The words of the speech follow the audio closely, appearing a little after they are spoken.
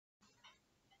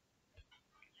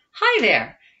Hi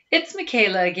there, it's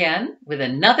Micaela again with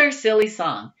another silly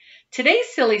song. Today's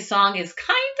silly song is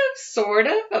sort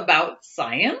of about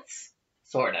science.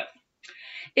 Sort of.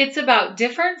 It's about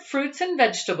different fruits and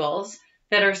vegetables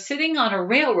that are sitting on a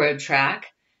railroad track,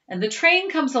 and the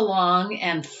train comes along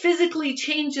and physically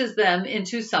changes them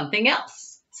into something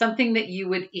else, something that you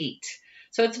would eat.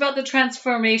 So it's about the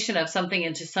transformation of something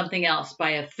into something else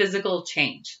by a physical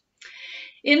change.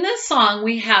 In this song,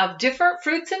 we have different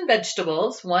fruits and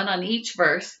vegetables, one on each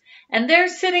verse, and they're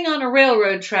sitting on a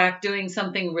railroad track doing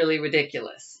something really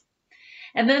ridiculous.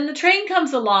 And then the train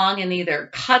comes along and either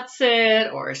cuts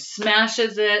it or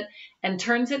smashes it and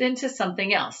turns it into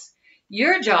something else.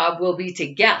 Your job will be to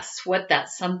guess what that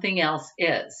something else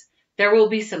is. There will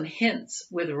be some hints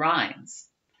with rhymes.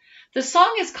 The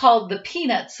song is called the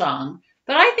Peanut Song,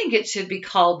 but I think it should be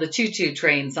called the Choo-Choo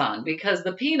Train Song because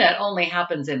the peanut only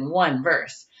happens in one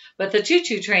verse, but the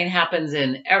choo-choo train happens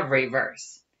in every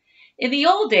verse. In the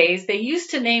old days, they used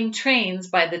to name trains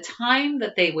by the time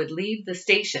that they would leave the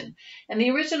station, and the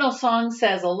original song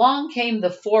says, "Along came the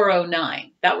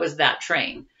 409." That was that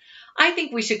train. I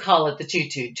think we should call it the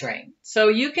choo-choo train. So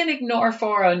you can ignore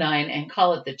 409 and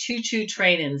call it the choo-choo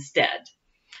train instead.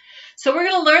 So we're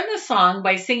going to learn the song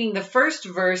by singing the first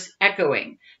verse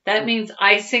echoing. That means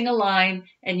I sing a line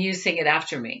and you sing it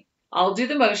after me. I'll do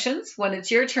the motions. When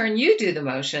it's your turn, you do the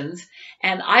motions.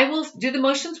 And I will do the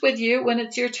motions with you. When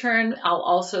it's your turn, I'll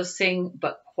also sing,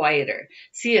 but quieter.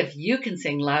 See if you can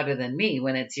sing louder than me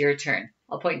when it's your turn.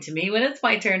 I'll point to me when it's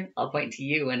my turn. I'll point to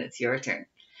you when it's your turn.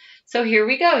 So here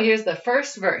we go. Here's the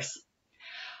first verse.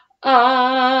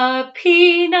 A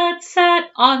peanut sat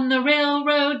on the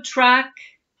railroad track.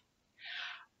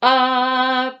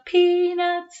 A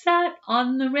peanut sat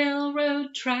on the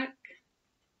railroad track.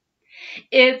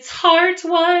 Its heart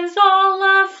was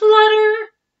all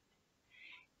aflutter.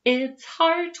 Its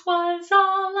heart was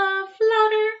all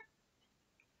aflutter.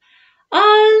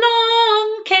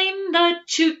 Along came the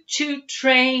choo-choo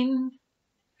train.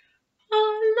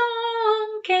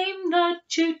 Along came the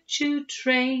choo-choo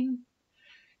train.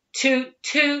 Toot,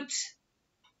 toot.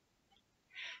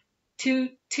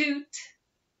 Toot, toot.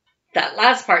 That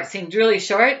last part seemed really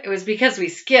short. It was because we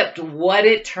skipped what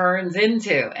it turns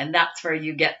into, and that's where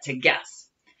you get to guess.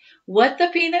 What the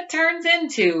peanut turns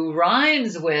into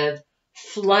rhymes with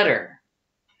flutter.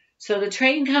 So the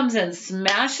train comes and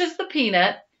smashes the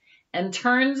peanut and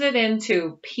turns it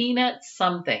into peanut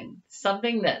something,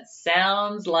 something that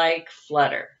sounds like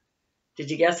flutter.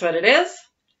 Did you guess what it is?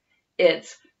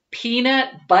 It's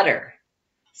peanut butter.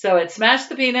 So it smashed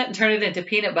the peanut and turned it into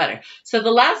peanut butter. So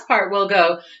the last part will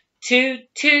go, toot,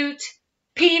 toot,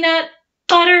 peanut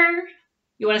butter.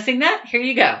 You want to sing that? Here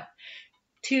you go.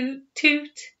 Toot,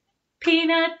 toot,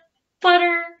 peanut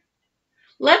butter.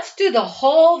 Let's do the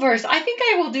whole verse. I think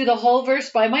I will do the whole verse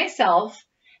by myself,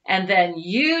 and then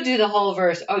you do the whole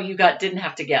verse. Oh, didn't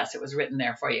have to guess. It was written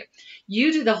there for you.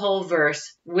 You do the whole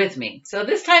verse with me. So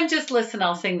this time, just listen.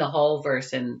 I'll sing the whole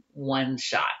verse in one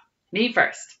shot. Me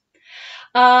first.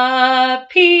 A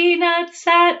peanut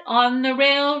sat on the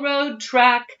railroad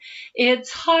track. Its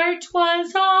heart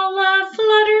was all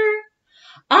aflutter.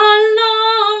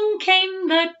 Along came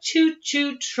the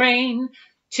choo-choo train.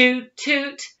 Toot,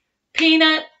 toot,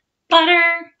 peanut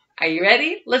butter. Are you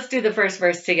ready? Let's do the first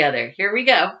verse together. Here we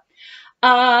go.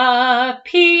 A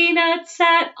peanut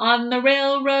sat on the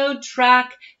railroad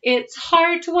track. Its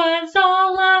heart was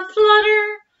all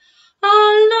aflutter.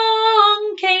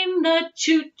 Along came the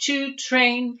choo-choo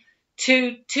train.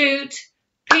 Toot, toot,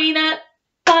 peanut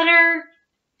butter.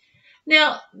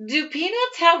 Now, do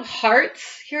peanuts have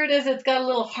hearts? Here it is. It's got a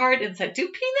little heart inside. Do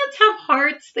peanuts have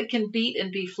hearts that can beat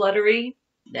and be fluttery?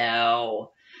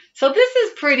 No. So this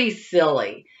is pretty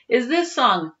silly. Is this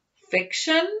song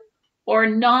fiction or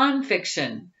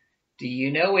nonfiction? Do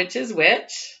you know which is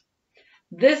which?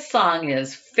 This song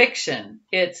is fiction.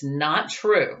 It's not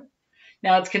true.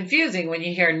 Now, it's confusing when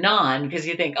you hear non because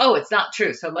you think, oh, it's not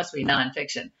true, so it must be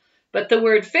nonfiction. But the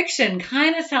word fiction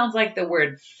kind of sounds like the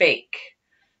word fake.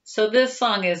 So this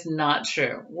song is not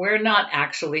true. We're not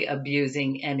actually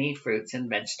abusing any fruits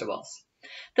and vegetables.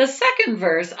 The second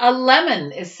verse, a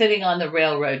lemon is sitting on the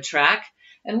railroad track,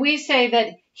 and we say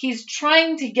that he's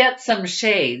trying to get some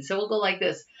shade. So we'll go like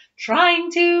this.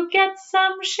 Trying to get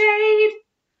some shade.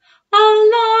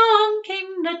 Along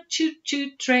came the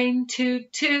choo-choo train,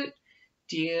 toot, toot.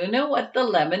 Do you know what the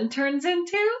lemon turns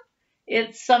into?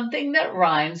 It's something that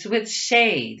rhymes with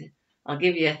shade. I'll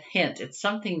give you a hint. It's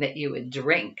something that you would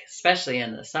drink, especially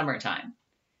in the summertime.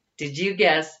 Did you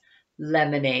guess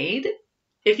lemonade?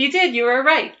 If you did, you were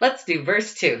right. Let's do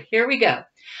verse 2. Here we go.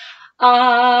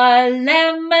 A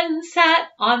lemon sat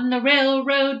on the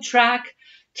railroad track.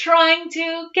 trying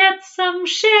to get some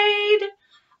shade.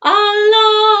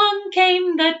 Along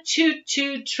came the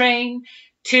choo-choo train,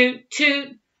 toot toot,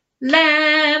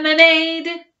 lemonade.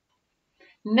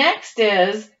 Next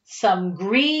is some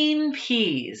green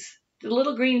peas, the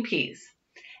little green peas.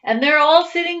 And they're all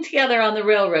sitting together on the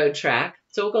railroad track.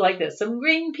 So we'll go like this. Some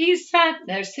green peas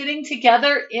they're sitting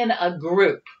together in a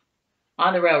group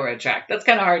on the railroad track. That's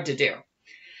kind of hard to do.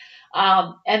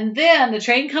 And then the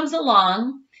train comes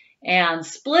along and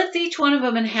splits each one of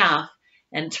them in half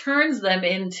and turns them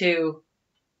into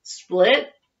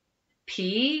split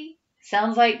pea.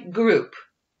 Sounds like group.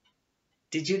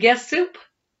 Did you guess soup?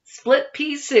 Split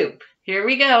pea soup. Here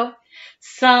we go.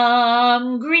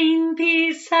 Some green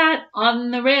peas sat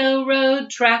on the railroad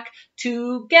track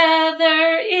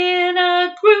together in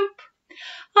a group.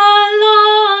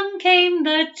 Along came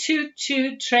the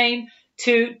choo-choo train,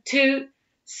 toot toot,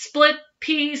 split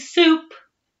pea soup.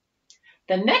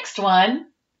 The next one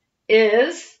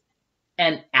is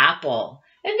an apple.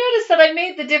 And notice that I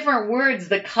made the different words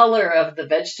the color of the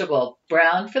vegetable.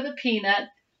 Brown for the peanut,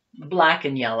 black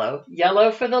and yellow.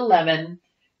 Yellow for the lemon,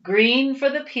 green for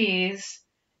the peas,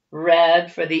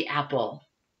 red for the apple.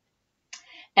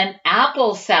 An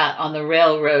apple sat on the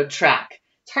railroad track.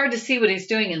 It's hard to see what he's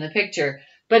doing in the picture,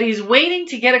 but he's waiting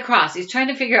to get across. He's trying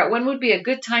to figure out when would be a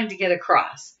good time to get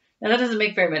across. Now, that doesn't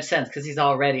make very much sense because he's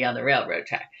already on the railroad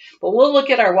track. But we'll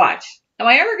look at our watch. Am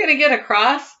I ever going to get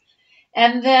across?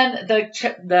 And then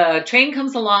the train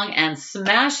comes along and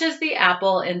smashes the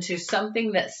apple into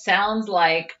something that sounds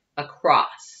like a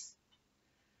cross.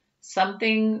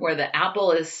 Something where the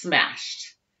apple is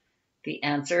smashed. The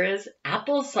answer is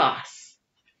applesauce.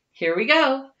 Here we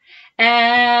go.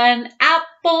 An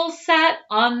apple sat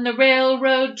on the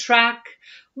railroad track,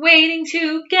 waiting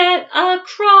to get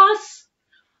across.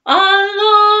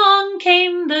 Along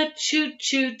came the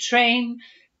choo-choo train,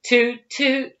 toot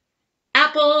toot,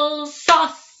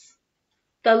 applesauce.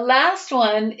 The last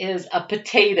one is a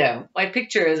potato. My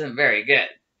picture isn't very good.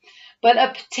 But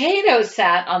a potato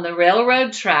sat on the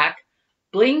railroad track,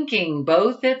 blinking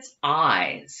both its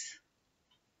eyes.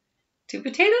 Do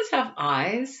potatoes have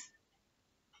eyes?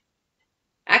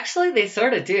 Actually, they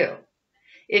sort of do.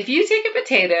 If you take a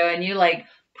potato and you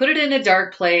put it in a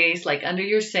dark place, like under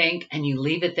your sink, and you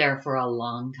leave it there for a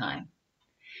long time,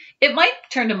 it might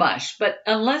turn to mush, but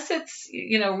unless it's,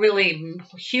 really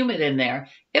humid in there,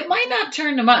 it might not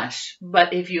turn to mush.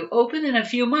 But if you open in a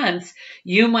few months,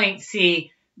 you might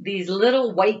see these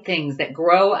little white things that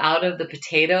grow out of the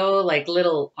potato, like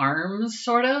little arms,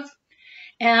 sort of.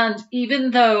 And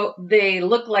even though they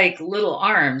look like little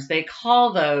arms, they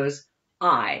call those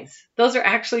eyes. Those are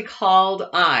actually called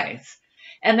eyes.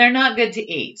 And they're not good to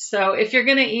eat. So if you're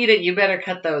going to eat it, you better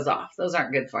cut those off. Those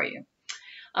aren't good for you.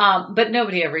 But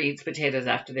nobody ever eats potatoes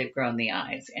after they've grown the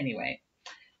eyes anyway.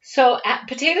 So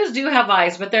potatoes do have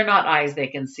eyes, but they're not eyes they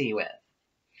can see with.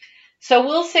 So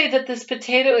we'll say that this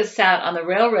potato is sat on the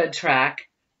railroad track,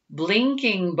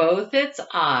 blinking both its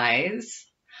eyes.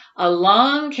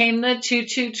 Along came the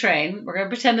choo-choo train. We're going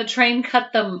to pretend the train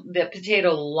cut the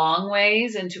potato long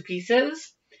ways into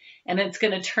pieces. And it's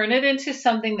going to turn it into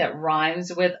something that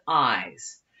rhymes with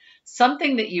eyes.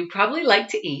 Something that you probably like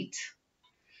to eat.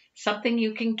 Something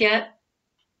you can get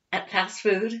at fast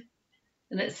food.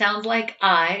 And it sounds like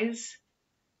eyes.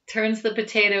 Turns the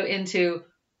potato into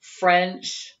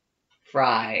French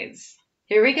fries.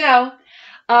 Here we go.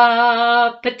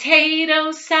 A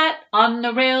potato sat on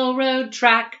the railroad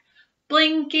track,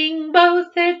 blinking both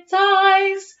its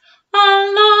eyes.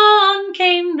 Along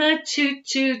came the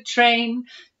choo-choo train,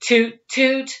 toot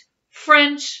toot,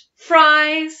 French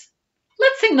fries.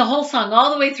 Let's sing the whole song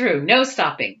all the way through, no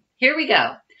stopping. Here we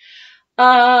go.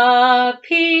 A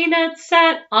peanut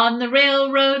sat on the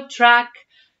railroad track.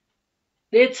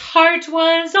 Its heart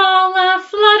was all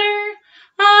aflutter.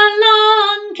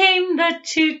 Along came the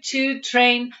choo-choo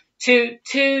train, toot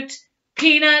toot,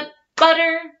 peanut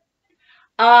butter.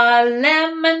 A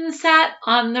lemon sat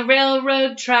on the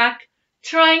railroad track,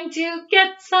 trying to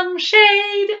get some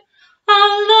shade.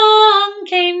 Along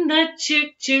came the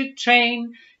choo-choo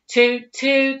train, toot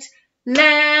toot,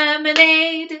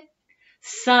 lemonade.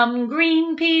 Some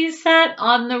green peas sat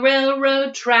on the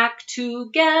railroad track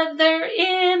together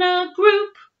in a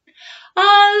group.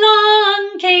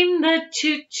 Along came the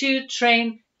choo-choo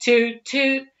train, toot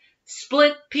toot,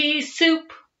 split pea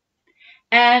soup.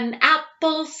 An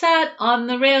apple sat on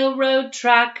the railroad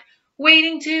track,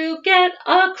 waiting to get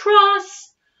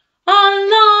across.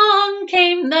 Along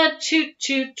came the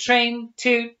choo-choo train,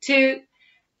 toot toot,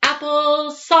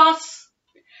 applesauce.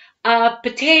 A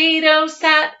potato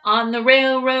sat on the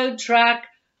railroad track,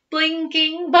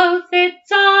 blinking both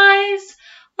its eyes.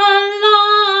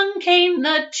 Along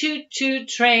choo-choo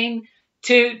train.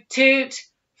 Toot toot,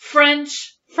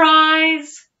 French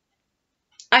fries.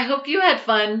 I hope you had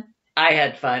fun. I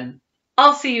had fun.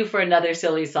 I'll see you for another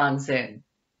silly song soon.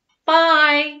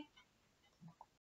 Bye.